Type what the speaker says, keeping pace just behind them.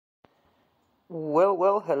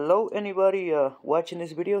Well, hello anybody watching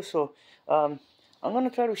this video. Um, I'm gonna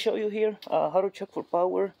try to show you here how to check for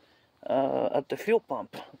power at the fuel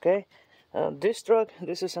pump. Okay, this truck,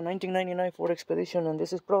 this is a 1999 Ford Expedition, and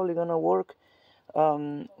this is probably gonna work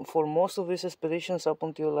for most of these expeditions up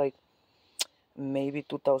until like maybe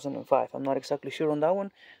 2005. I'm not exactly sure on that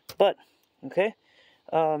one, but okay.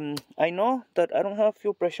 I know that I don't have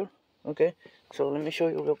fuel pressure. Okay, so let me show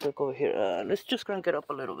you real quick over here. Let's just crank it up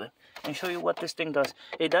a little bit and show you what this thing does.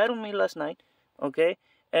 It died on me last night, okay,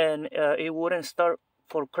 and it wouldn't start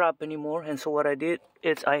for crap anymore. And so what I did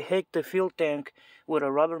is I hit the fuel tank with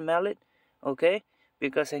a rubber mallet, okay,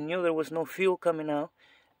 because I knew there was no fuel coming out.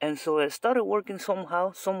 And so it started working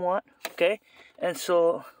somehow, somewhat, okay? And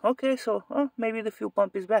so, okay, so maybe the fuel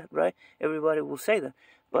pump is bad, right? Everybody will say that.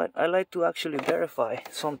 But I like to actually verify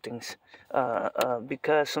some things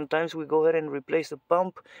because sometimes we go ahead and replace the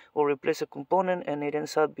pump or replace a component and it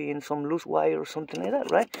ends up being some loose wire or something like that,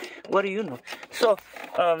 right? What do you know? So,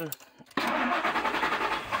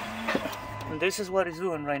 this is what it's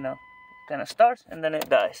doing right now. Kind of starts and then it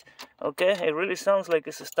dies. Okay, it really sounds like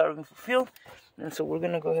it's starving for fuel, and so we're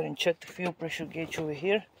gonna go ahead and check the fuel pressure gauge over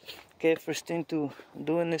here. Okay, first thing to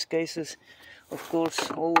do in this case is, of course,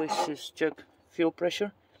 always just check fuel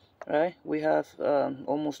pressure. Right, we have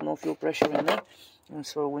almost no fuel pressure in there, and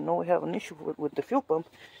so we know we have an issue with the fuel pump.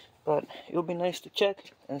 But it'll be nice to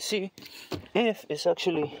check and see if it's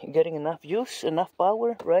actually getting enough use, enough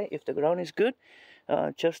power, right? If the ground is good,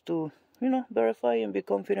 just to verify and be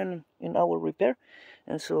confident in our repair.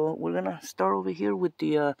 And so we're gonna start over here with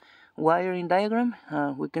the wiring diagram.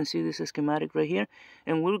 We can see this schematic right here,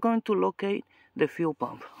 and we're going to locate the fuel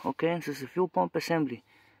pump. Okay, this is the fuel pump assembly.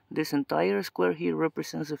 This entire square here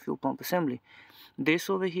represents the fuel pump assembly. This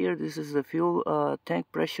over here, this is the fuel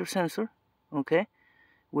tank pressure sensor, okay,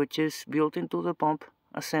 which is built into the pump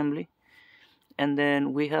assembly. And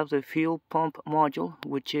then we have the fuel pump module,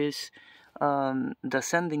 which is the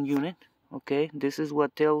sending unit. Okay, this is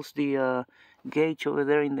what tells the gauge over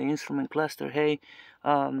there in the instrument cluster, hey,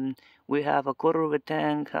 we have a quarter of a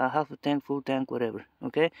tank, half a tank, full tank, whatever.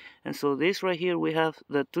 Okay, and so this right here, we have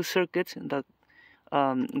the two circuits that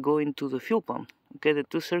go into the fuel pump. Okay, the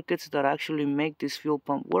two circuits that actually make this fuel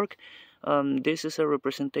pump work. This is a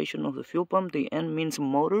representation of the fuel pump. The N means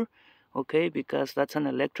motor, okay, because that's an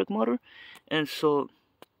electric motor. And so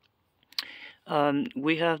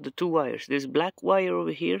we have the two wires. This black wire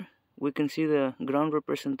over here, we can see the ground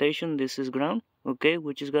representation. This is ground, okay,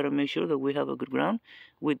 we just got to make sure that we have a good ground.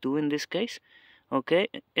 We do in this case, okay.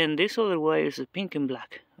 And this other wire is pink and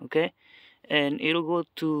black, okay, and it'll go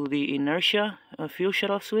to the inertia fuel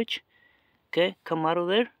shutoff switch, okay, come out of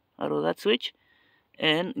there, out of that switch,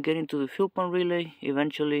 and get into the fuel pump relay,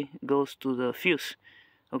 eventually goes to the fuse.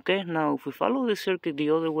 Okay, now if we follow the circuit the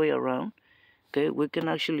other way around, okay, we can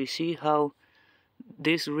actually see how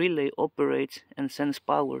this relay operates and sends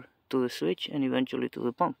power to the switch and eventually to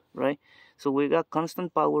the pump, right? So we got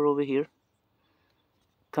constant power over here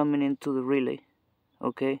coming into the relay,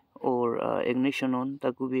 okay, or ignition on,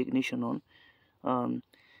 that could be ignition on.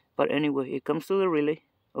 But anyway, it comes to the relay,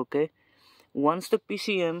 okay. Once the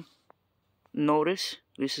PCM, notice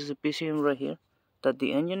this is a PCM right here, that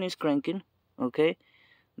the engine is cranking, okay,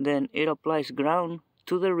 then it applies ground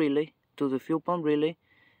to the relay, to the fuel pump relay,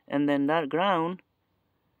 and then that ground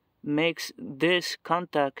makes this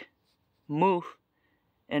contact move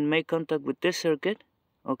and make contact with this circuit,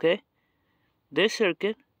 okay. This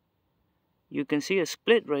circuit, you can see a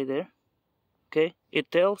split right there, okay. It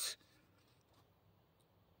tells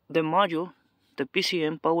the module, the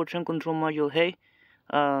PCM, powertrain control module, hey,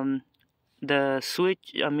 the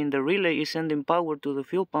switch, the relay is sending power to the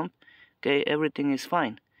fuel pump, okay, everything is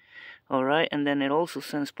fine. Alright, and then it also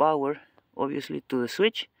sends power, obviously, to the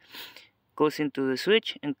switch, goes into the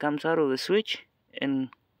switch and comes out of the switch and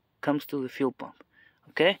comes to the fuel pump,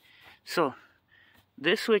 okay. So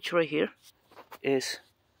this switch right here is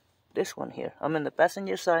this one here. I'm in the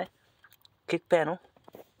passenger side, kick panel,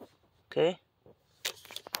 okay.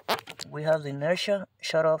 We have the inertia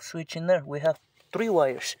shut-off switch in there. We have three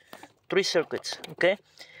wires, three circuits, okay.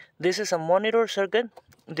 This is a monitor circuit.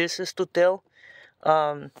 This is to tell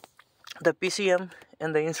the PCM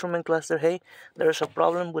and the instrument cluster, hey, there's a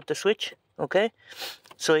problem with the switch, okay,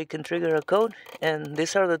 so it can trigger a code. And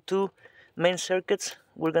these are the two main circuits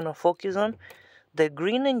we're gonna focus on. The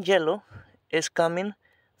green and yellow is coming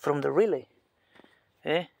from the relay,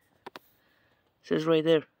 okay, it says right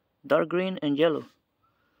there, dark green and yellow.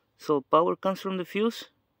 So power comes from the fuse,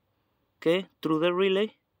 okay, through the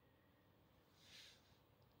relay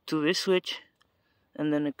to this switch,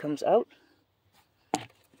 and then it comes out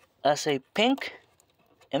as a pink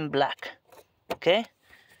and black, Okay,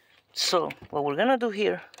 so what we're gonna do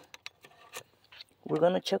here, we're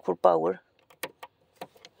gonna check for power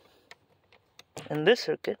in this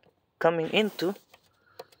circuit coming into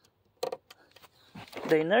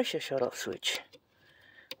the inertia shut-off switch.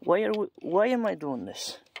 Why am I doing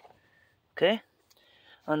this? Okay,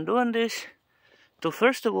 I'm doing this to,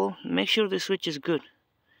 first of all, make sure the switch is good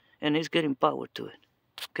and it's getting power to it.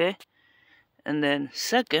 Okay, and then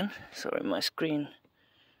second, sorry, my screen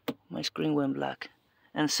went black.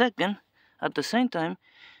 And second, at the same time,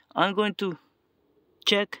 I'm going to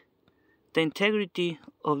check the integrity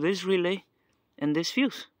of this relay and this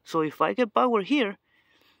fuse. So if I get power here,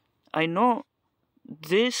 I know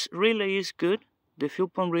this relay is good, the fuel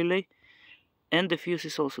pump relay, and the fuse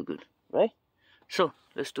is also good, right? So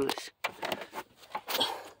let's do this.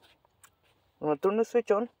 I'm gonna turn the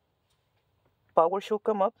switch on. Power should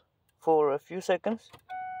come up for a few seconds.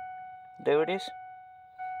 There it is.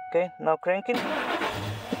 Okay, now cranking.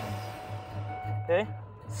 Okay,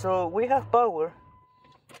 so we have power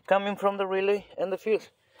coming from the relay and the fuse.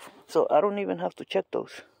 So I don't even have to check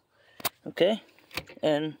those. Okay,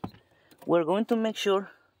 and we're going to make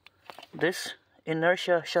sure this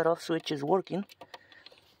inertia shut-off switch is working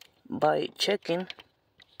by checking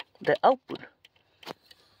the output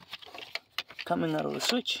coming out of the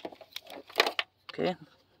switch. Okay,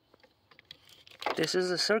 this is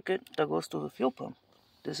the circuit that goes to the fuel pump.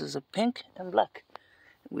 This is a pink and black.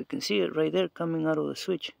 We can see it right there coming out of the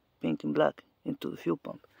switch, pink and black, into the fuel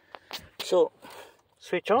pump. So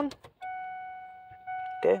switch on.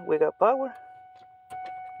 Okay, we got power.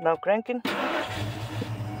 Now cranking.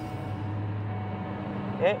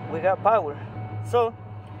 Okay, we got power. So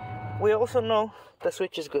we also know the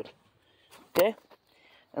switch is good. Okay,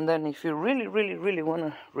 and then if you really want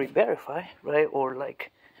to re-verify, right, or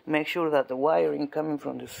like make sure that the wiring coming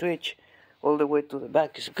from the switch all the way to the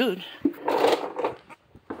back is good,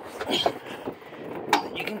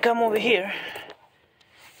 you can come over here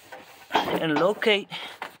and locate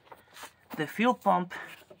the fuel pump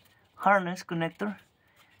harness connector,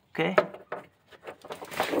 okay,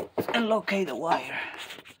 and locate the wire,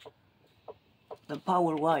 the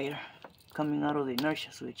power wire coming out of the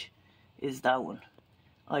inertia switch is that one.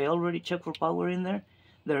 I already checked for power in there.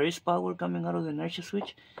 There is power coming out of the inertia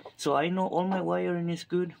switch, so I know all my wiring is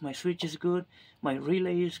good, my switch is good, my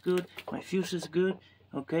relay is good, my fuse is good.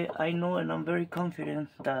 Okay, I know, and I'm very confident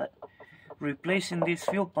that replacing this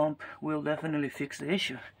fuel pump will definitely fix the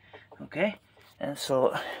issue. Okay, and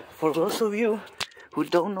so for those of you who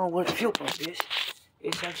don't know where the fuel pump is,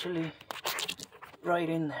 it's actually right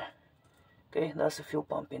in there. Okay, that's the fuel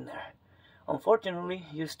pump in there. Unfortunately,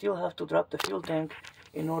 you still have to drop the fuel tank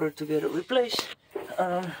in order to get it replaced,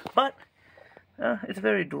 but it's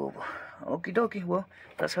very doable. Okie dokie, well,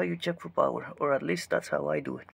 that's how you check for power, or at least that's how I do it.